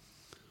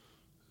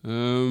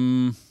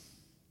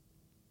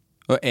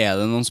 Og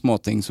det noen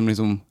småting som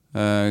liksom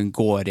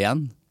går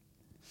igjen?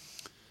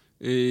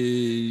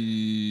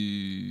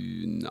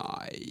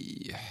 Nei.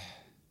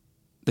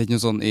 Det ikke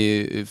noe sånn i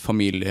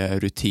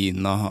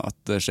familierutiner at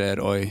det skjer,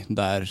 oi,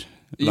 der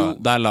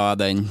la jeg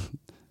den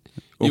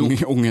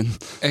ungen.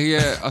 Jeg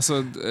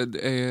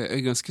er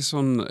ganske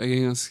sånn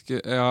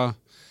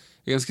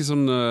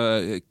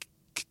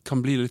kan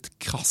bli litt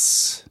krass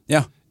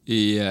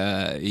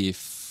i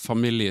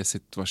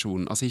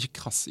familiesituasjonen. Altså ikke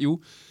krass,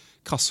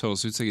 krass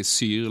høres ut som jeg er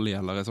syrlig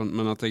eller sånn,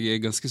 men at jeg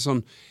er ganske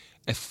sånn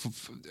et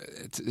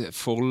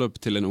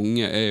forløp til en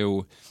unge er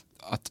jo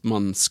at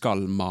man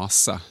skal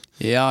mase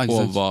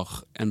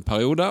over en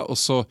periode, og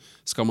så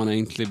skal man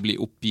egentlig bli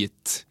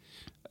oppgitt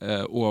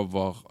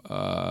over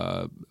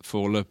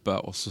forløpet,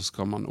 og så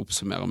skal man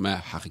oppsummere med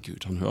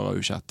herregud, han hører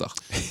jo ikke etter.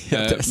 Ja,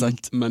 det er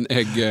sant. Men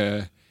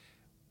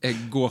jeg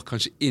går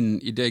kanskje inn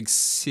i det jeg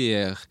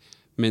ser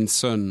min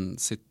sønn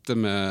sitte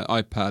med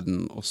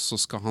iPaden, og så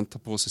skal han ta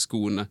på seg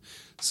skoene.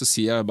 Så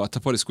sier jeg bare, ta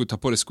på deg sko, ta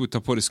på deg sko,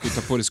 ta på deg sko,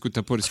 ta på deg sko,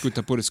 ta på deg sko,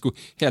 ta på deg sko,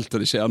 helt til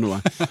det skjer noe.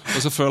 Og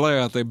så føler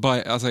jeg at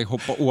jeg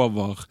hopper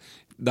over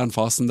den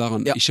fasen der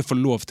han ikke får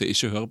lov til å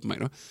ikke høre på meg.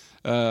 Da.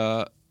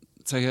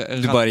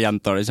 Du bare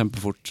gjentar det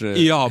kjempefort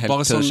helt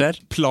bare til det skjer? Ja,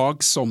 sånn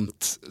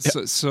plagsomt.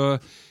 Så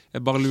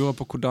jeg bare lurer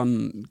på hvordan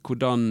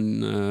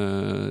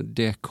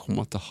det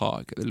kommer til å ha.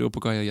 Jeg lurer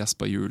på hva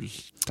Jesper Juhl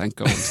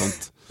tenker om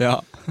sånt. Ja.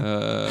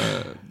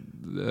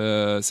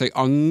 Så jeg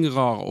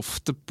angrer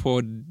ofte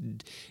på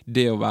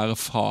det å være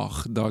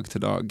far dag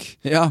til dag.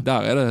 Ja.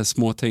 Der er det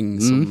små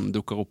ting som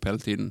dukker opp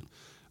hele tiden.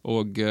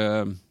 Og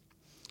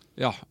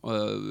jeg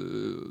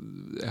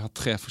har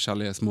 3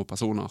 forskjellige små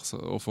personer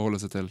å forholde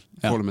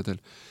meg til.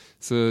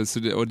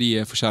 Og de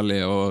er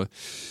forskjellige, og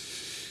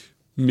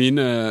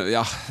mine,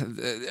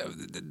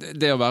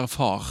 det å være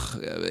far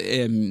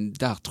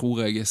der tror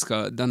jeg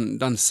skal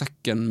den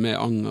sekken med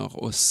anger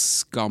og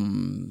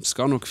skam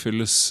skal nok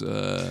fylles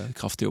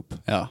kraftig opp.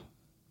 Ja,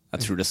 jeg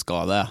tror det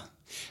skal det.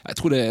 Jeg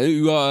tror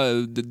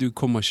du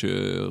kommer ikke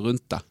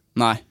rundt det.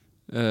 Nei.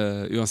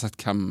 Uansett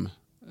hvem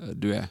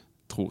du er,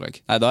 tror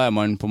jeg. Nei, da er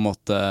man på en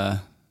måte,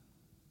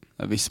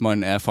 hvis man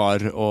er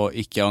far og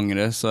ikke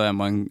angrer, så er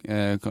man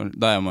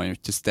da er man jo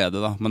ikke til stede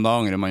da, men da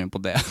angrer man jo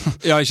på det.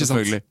 Ja, ikke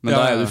sant. Men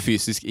da er du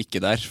fysisk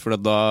ikke der,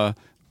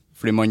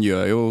 fordi man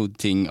gjør jo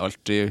ting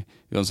alltid,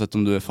 uansett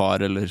om du er far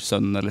eller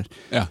sønn, eller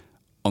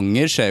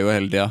anger skjer jo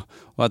hele tiden.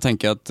 Og jeg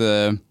tenker at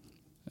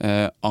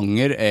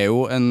anger er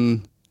jo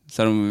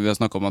selv om vi har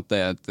snakket om at det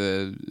er et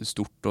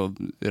stort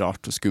og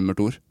rart og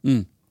skummelt ord,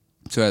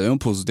 så er det jo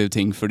en positiv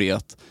ting, fordi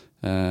at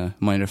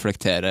man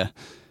reflekterer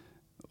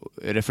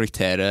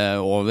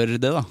over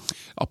det da.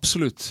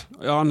 Absolutt.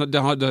 Ja, det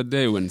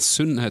er jo en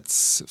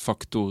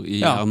sunnhetsfaktor i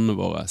hjernen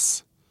vår.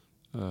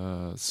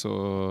 Så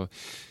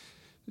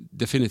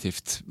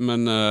definitivt.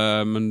 Men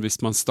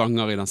hvis man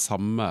stanger i den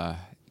samme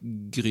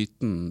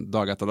gryten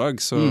dag etter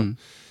dag,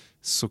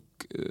 så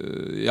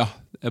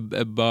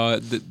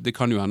det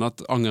kan jo hende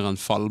at angeren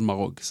falmer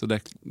også, så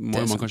det må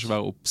man kanskje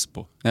være obs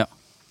på. Ja.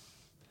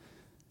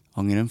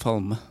 Angeren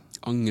falmer.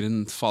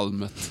 Angeren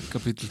falmet,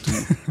 kapittel 2.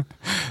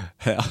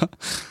 Ja.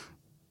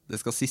 Det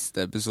skal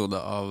siste episode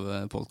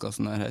av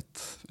podcasten her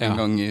hett en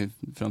gang i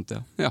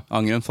fremtiden. Ja.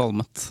 Angeren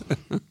falmet.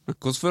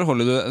 Hvordan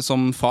forholder du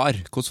som far?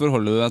 Hvordan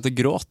forholder du deg til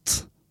gråt?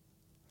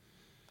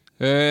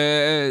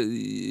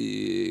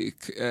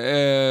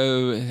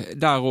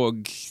 Der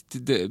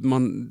også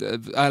man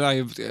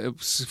er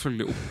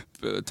selvfølgelig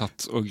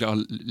opptatt og har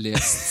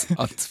lest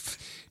at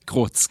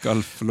gråt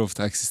skal få lov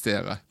til å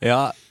eksistere.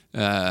 Ja,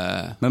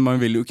 men man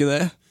vil jo ikke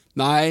det.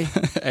 Nei.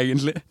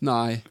 Egentlig.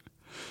 Nei.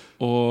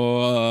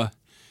 Og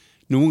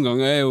noen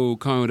ganger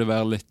kan jo det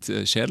være litt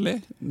kjedelig.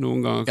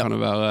 Noen ganger kan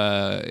det være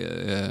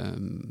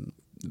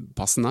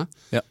passende.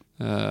 Ja.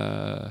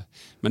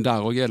 Men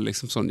der også er det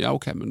liksom sånn, ja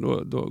ok, men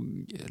da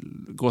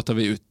gråter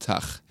vi ut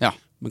her. Ja.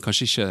 Men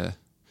kanskje ikke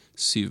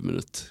 7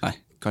 minutter. Nei.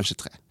 Kanskje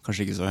 3.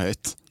 Kanskje ikke så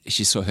høyt.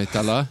 Ikke så høyt,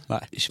 eller?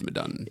 Nei. Ikke med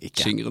den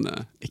skingrende.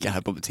 Ikke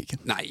her på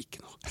butikken. Nei,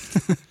 ikke nå.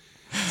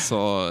 Så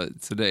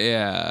det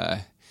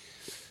er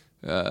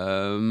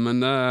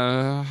Men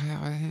jeg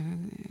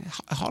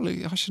har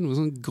ikke noen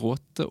sånn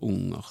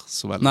gråteunger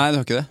så veldig. Nei, du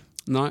har ikke det?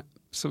 Nei,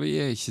 så vi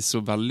ikke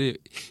så veldig...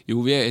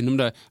 Jo, vi innom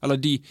det.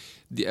 Eller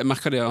jeg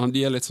merker det,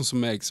 de litt sånn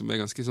som meg, som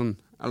ganske sånn...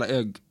 Eller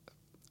jeg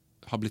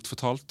har blitt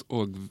fortalt,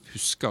 og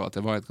husker at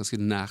jeg var et ganske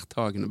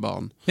nærtagende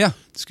barn. Ja.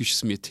 Det skulle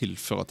ikke så mye til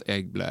før at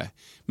jeg ble...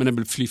 Men jeg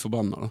ble fly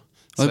forbannet da.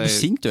 Og du ble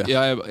sint, du?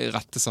 Ja, jeg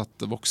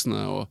rettesatt voksne,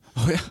 og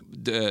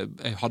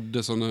jeg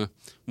hadde sånne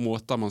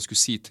måter man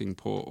skulle si ting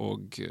på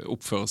og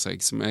oppføre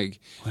seg som jeg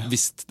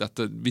visste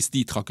dette. Hvis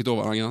de trakket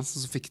over den grensen,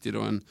 så fikk de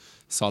da en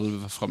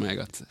salve fra meg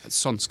at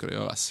sånn skal det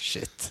gjøres.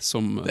 Shit,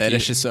 som, det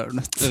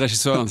regissøren. Det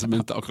regissøren som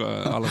begynte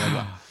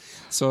allerede.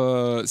 Så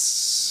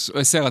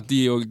jeg ser at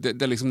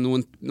det liksom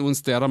noen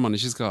steder man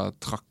ikke skal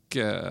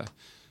trakke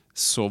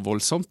så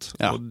voldsomt,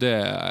 og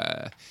det...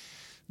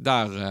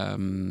 Der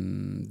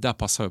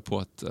passer jeg på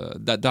at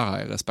der har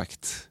jeg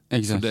respekt.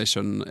 For det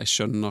jeg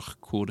skjønner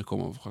hvor det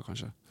kommer fra,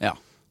 kanskje. Ja.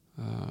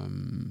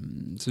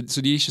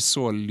 Så de ikke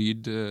så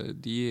lyd...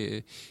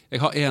 jeg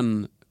har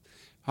han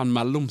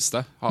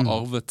mellomste har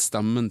arvet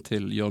stemmen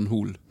til Jørn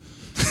Hoel.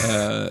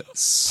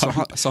 Så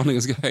han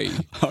ganske høy.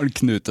 Har han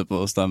knute på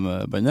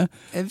stemmebåndet?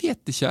 Jeg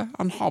vet ikke.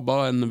 Han har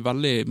bare en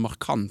veldig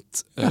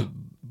markant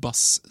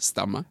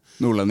bassstemme.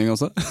 Nordlending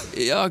også?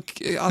 Ja,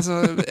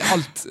 altså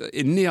alt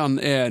inni han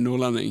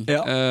nordlending,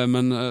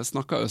 men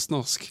snakker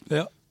østnorsk.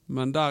 Ja.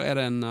 Men der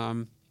det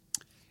en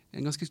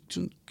ganske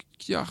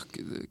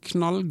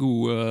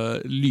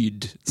knallgod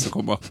lyd som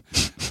kommer.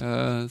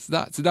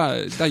 Så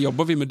der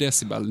jobber vi med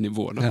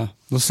decibel-nivå. Ja.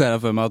 Nå ser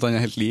jeg for meg at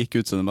han helt lik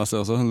utseendemessig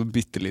også, en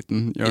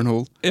bitteliten Jørn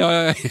Hoel.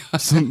 Ja.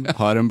 Som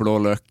har en blå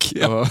løk.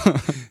 Og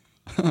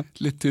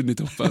litt tynn i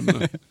toppen.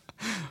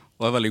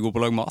 Og veldig god på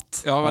å lage mat.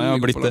 Ja, veldig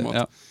god på å lage mat.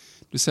 Ja.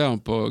 Du ser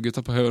han på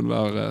Gutta på Haugen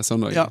hver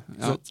søndag. Ja.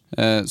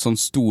 Sånn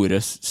store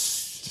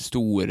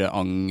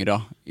angra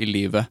i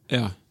livet.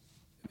 Ja.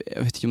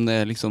 Jeg vet ikke om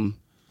det liksom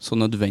så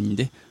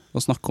nødvendig å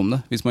snakke om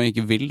det, hvis man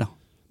ikke vil da.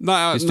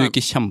 Hvis du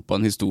ikke kjemper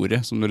en historie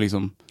som du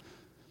liksom...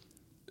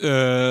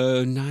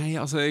 Nei,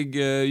 altså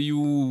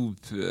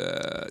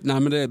nei,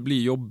 men det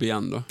blir jobb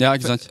igjen da. Ja,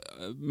 ikke sant?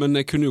 Men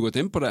jeg kunne jo gått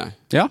inn på det.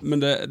 Ja. Men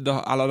det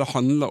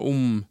handler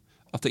om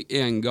at jeg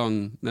en gang,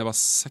 når jeg var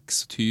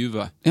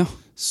 26,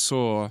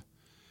 så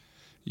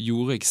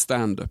gjorde jeg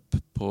stand-up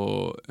på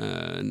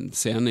en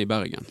scene i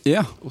Bergen.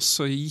 Ja. Og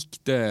så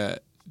gikk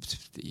det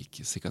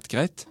gikk sikkert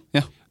greit.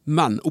 Ja.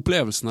 Men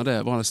opplevelsen av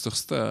det var det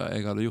største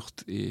jeg hadde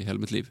gjort i hele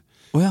mitt liv.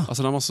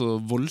 Altså den var så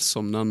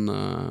voldsom, den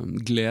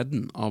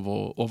gleden av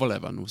å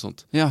overleve noe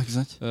sånt. Ja, ikke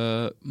sant?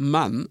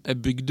 Men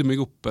jeg bygde meg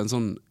opp en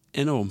sånn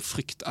enorm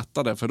frykt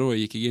etter det, for da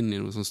gikk jeg inn i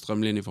noe sånn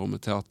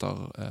strømlinjeformet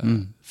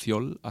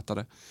teaterfjoll etter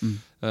det.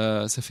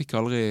 Så jeg fikk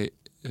aldri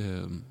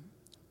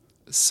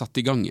satt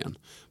i gang igjen.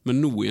 Men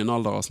nå i en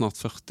alder av snart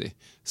 40,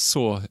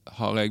 så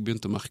har jeg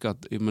begynt å merke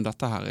at men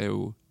dette her det jo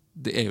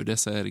det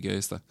som det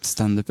gøyeste.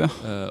 Stand-up, ja.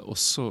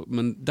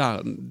 Men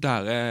der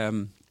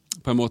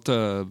på en måte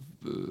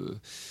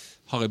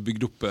har jeg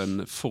bygd opp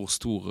en for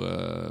stor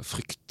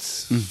frykt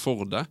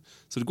for det.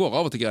 Så det går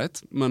av og til greit,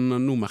 men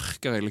nå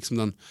merker jeg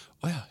liksom den,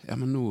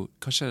 men nå,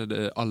 kanskje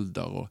det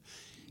alder og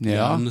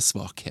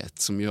hjernesvakhet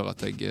som gjør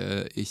at jeg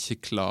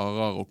ikke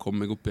klarer å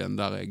komme meg opp igjen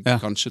der jeg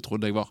kanskje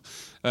trodde jeg var.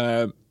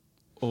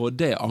 Og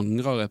det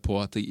angrer jeg på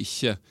at jeg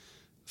ikke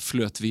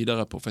fløt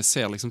videre på, for jeg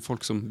ser liksom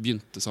folk som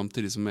begynte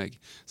samtidig som meg,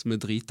 som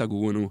drita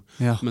gode nå,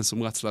 men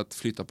som rett og slett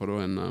flyter på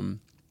da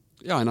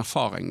en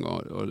erfaring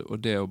og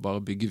det å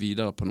bare bygge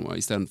videre på noe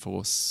i stedet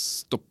for å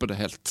stoppe det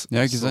helt,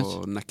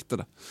 så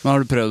nekte det. Men har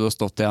du prøvd å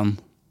stått igjen?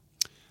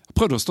 Jeg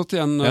prøvde å stått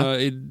igjen,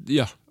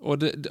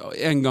 og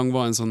en gang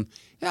var en sånn,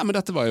 men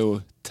dette var jo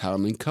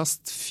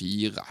terningkast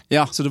 4.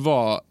 Så det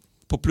var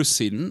på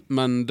plussiden,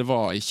 men det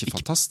var ikke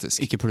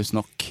fantastisk. Ikke pluss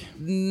nok?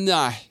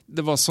 Nei,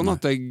 det var sånn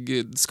at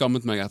jeg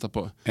skammet meg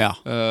etterpå.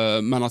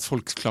 Men at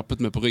folk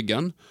klappet meg på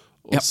ryggen,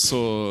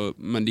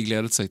 men de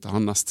gledet seg til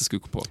han neste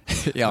skulle på.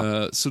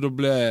 Så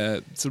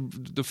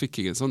da fikk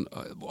jeg en sånn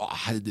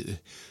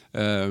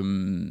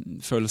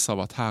følelse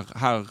av at her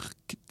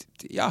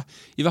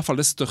i hvert fall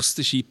det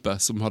største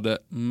skipet som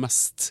hadde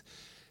mest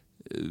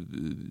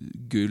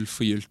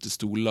gullforgylte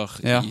stoler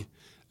i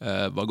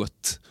var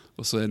godt.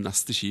 Og så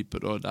neste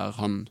skipet da, der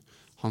han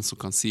som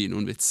kan si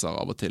noen vitser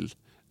av og til,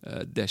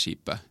 det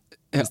skipet,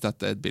 hvis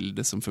dette et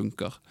bilde som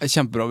funker.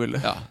 Kjempebra bilde.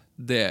 Ja,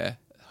 det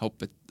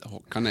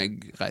kan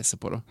jeg reise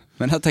på da.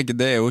 Men jeg tenker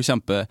det jo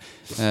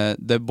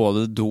det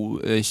både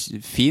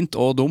fint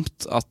og dumt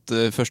at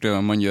første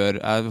gang man gjør,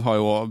 jeg har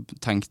jo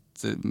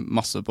tenkt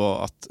masse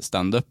på at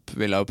stand-up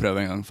vil jeg jo prøve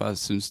en gang, for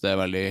jeg synes det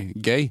veldig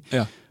gøy.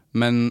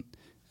 Men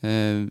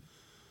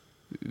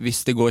hvis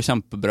det går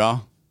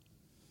kjempebra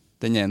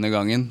den ene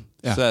gangen,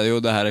 så det jo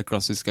det her et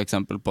klassisk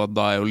eksempel på at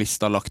da jo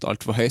lista lagt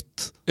alt for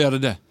høyt. Ja,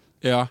 det.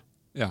 Ja,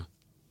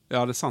 det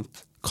er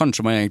sant.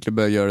 Kanskje man egentlig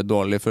bør gjøre det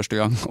dårlig første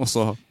gang, og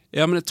så...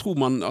 Ja, men jeg tror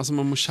man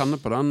må kjenne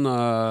på den,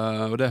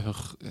 og det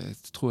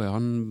tror jeg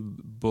han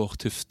Bård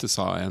Tufte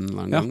sa en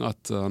eller annen gang,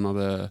 at han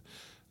hadde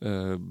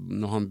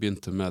når han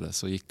begynte med det,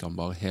 så gikk han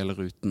bare hele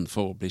ruten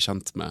for å bli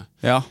kjent med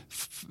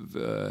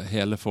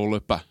hele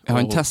forløpet. Ja,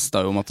 han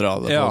testet jo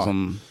materialet på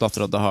sånn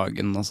Datteren til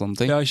Hagen og sånne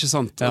ting. Ja, ikke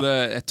sant? Og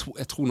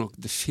jeg tror nok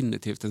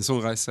definitivt en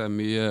sånn reise er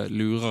mye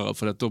lurere,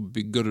 for da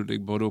bygger du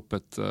deg både opp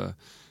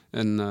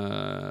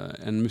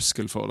en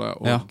muskel for det,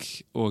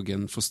 og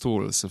en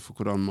forståelse for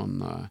hvordan man...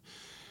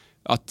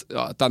 At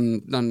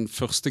den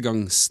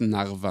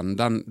førstegangsnerven,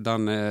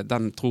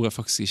 den tror jeg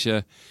faktisk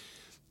ikke...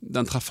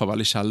 Den treffer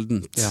veldig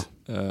sjeldent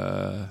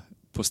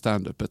på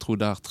stand-up. Jeg tror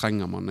der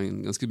trenger man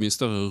en ganske mye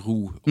større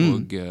ro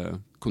og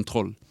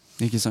kontroll.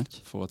 Ikke sant?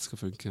 For at det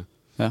skal funke.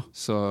 Ja.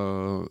 Så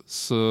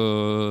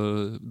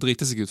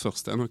drite seg ut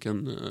først. Det er nok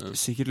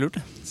sikkert lurt.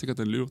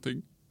 Sikkert en lur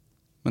ting.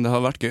 Men det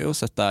har vært gøy å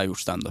sette deg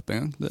gjort stand-up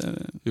en gang.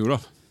 Jo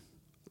da.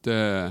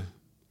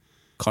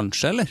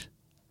 Kanskje, eller?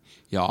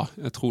 Ja,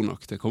 jeg tror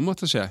nok det kommer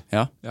til å skje.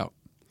 Ja.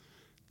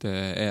 Det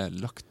er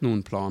lagt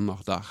noen planer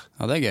der.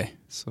 Ja, det er gøy.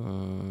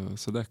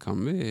 Så det kan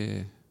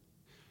vi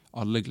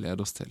alle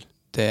glede oss til.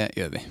 Det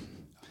gjør vi.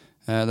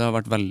 Det har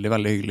vært veldig,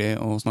 veldig hyggelig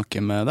å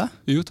snakke med deg.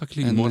 Jo, takk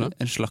like måte.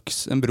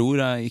 En bror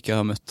jeg ikke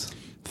har møtt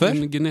før.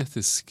 En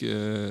genetisk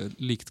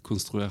likt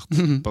konstruert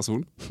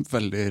person.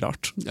 Veldig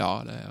rart.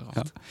 Ja, det er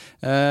rart.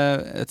 Ja.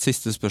 Et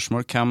siste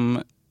spørsmål. Hvem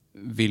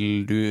vil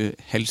du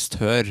helst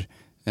høre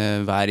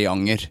være i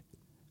Anger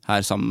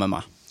her sammen med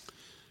meg?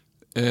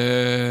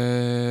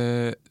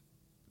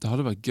 Det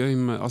hadde vært gøy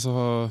med,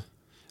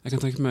 jeg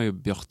kan tenke meg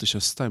Bjarte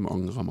Tjøstheim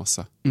angrer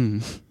masse.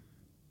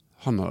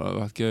 Han har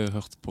vært gøy å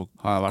hørt på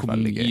hvor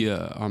mye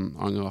han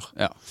angrer.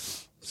 Ja.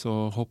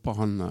 Så håper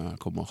han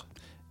kommer.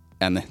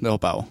 Enig, det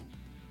håper jeg også.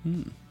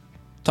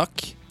 Takk.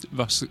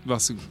 Vær så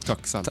god,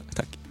 takk selv.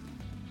 Takk.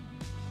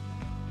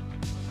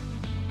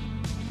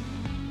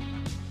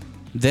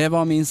 Det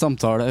var min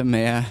samtale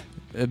med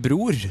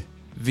bror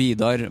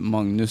Vidar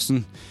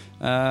Magnussen.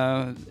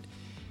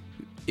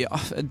 Det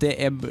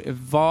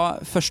var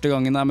første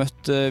gangen jeg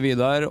møtte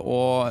Vidar,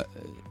 og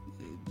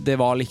det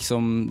var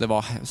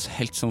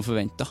helt som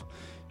forventet.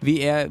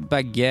 Vi er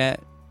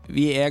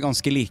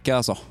ganske like,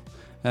 altså,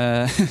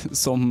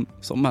 som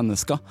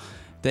mennesker.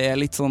 Det er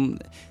litt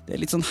sånn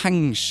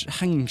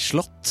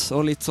hengslott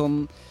og litt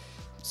sånn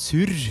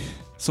surr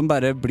som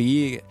bare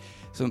blir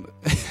som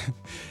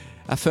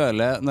jeg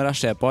føler, når jeg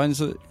ser på han,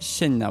 så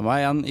kjenner jeg meg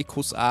igjen i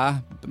hvordan jeg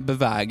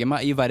beveger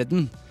meg i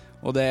verden.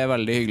 Og det er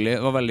veldig hyggelig.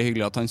 Det var veldig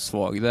hyggelig at han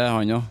så det,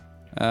 han også.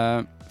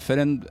 For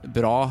en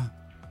bra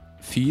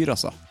fyr,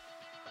 altså.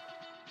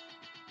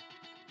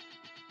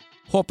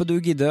 Håper du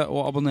gidder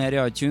å abonnere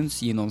i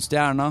iTunes, gi noen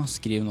stjerner,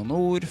 skriv noen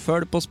ord,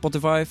 følg på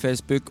Spotify,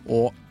 Facebook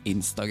og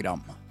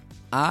Instagram.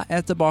 Jeg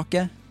er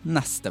tilbake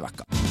neste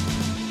vekka.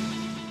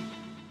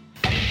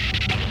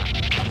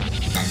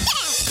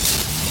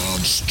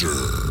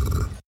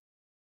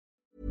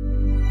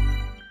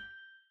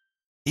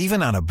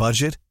 Even on a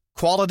budget,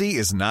 quality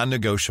is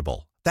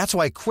non-negotiable. That's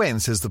why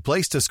Quince is the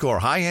place to score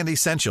high-end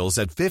essentials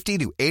at 50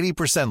 to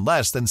 80%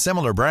 less than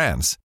similar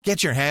brands.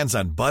 Get your hands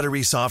on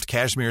buttery soft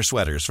cashmere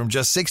sweaters from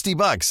just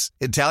 $60,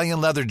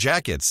 Italian leather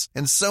jackets,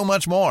 and so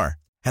much more.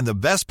 And the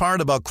best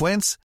part about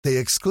Quince, they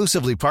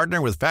exclusively partner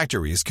with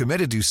factories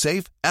committed to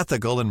safe,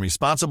 ethical, and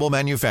responsible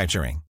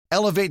manufacturing.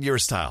 Elevate your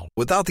style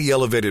without the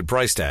elevated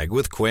price tag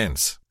with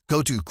Quince.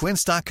 Go to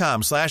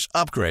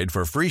quince.com/upgrade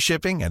for free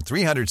shipping and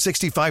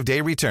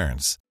 365-day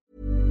returns.